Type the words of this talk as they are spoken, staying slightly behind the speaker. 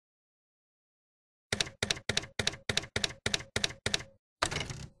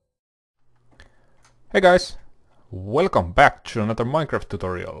Hey guys, welcome back to another Minecraft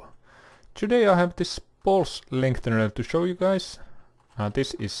tutorial. Today I have this pulse lengthener to show you guys.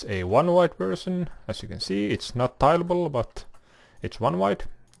 This is a one wide version. As you can see, it's not tileable, but it's one wide.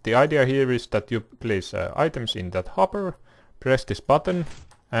 The idea here is that you place items in that hopper, press this button,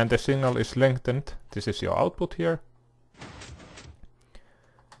 and the signal is lengthened. This is your output here.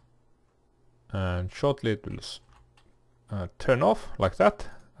 And shortly it will turn off like that.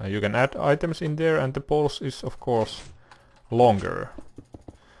 You can add items in there, and the pulse is of course longer.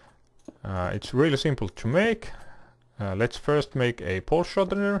 It's really simple to make. Let's first make a pulse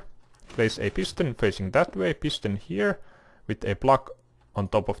shortener. Place a piston facing that way, piston here, with a block on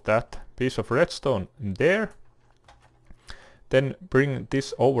top of that, piece of redstone there. Then bring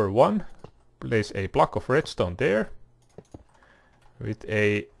this over one, place a block of redstone there, with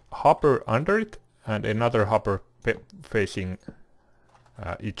a hopper under it, and another hopper facing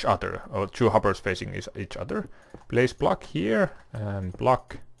each other, or two hoppers facing each other. Place block here and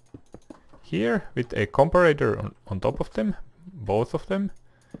block here with a comparator on top of them, both of them.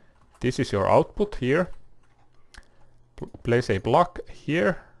 This is your output here. Place a block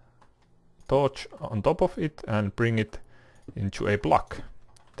here, torch on top of it, and bring it into a block.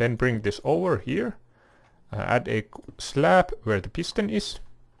 Then bring this over here, add a slab where the piston is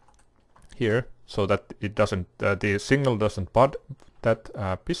here, so that it doesn't, the signal doesn't bud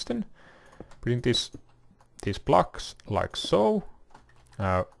that piston. Bring these blocks like so,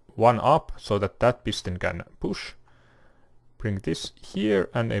 one up so that that piston can push. Bring this here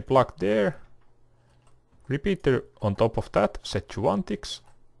and a block there. Repeater on top of that, set to 1 ticks,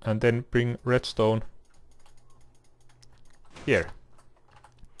 and then bring redstone here.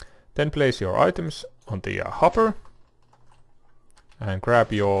 Then place your items on the hopper and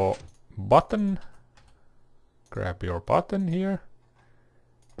grab your button. Grab your button here.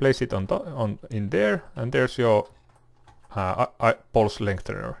 Place it in there, and there's your pulse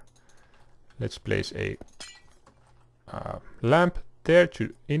lengthener. Let's place a lamp there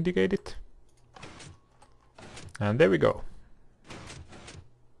to indicate it. And there we go.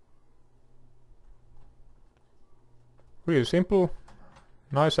 Really simple,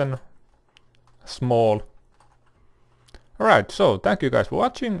 nice and small. Alright, so thank you guys for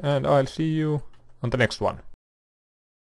watching, and I'll see you on the next one.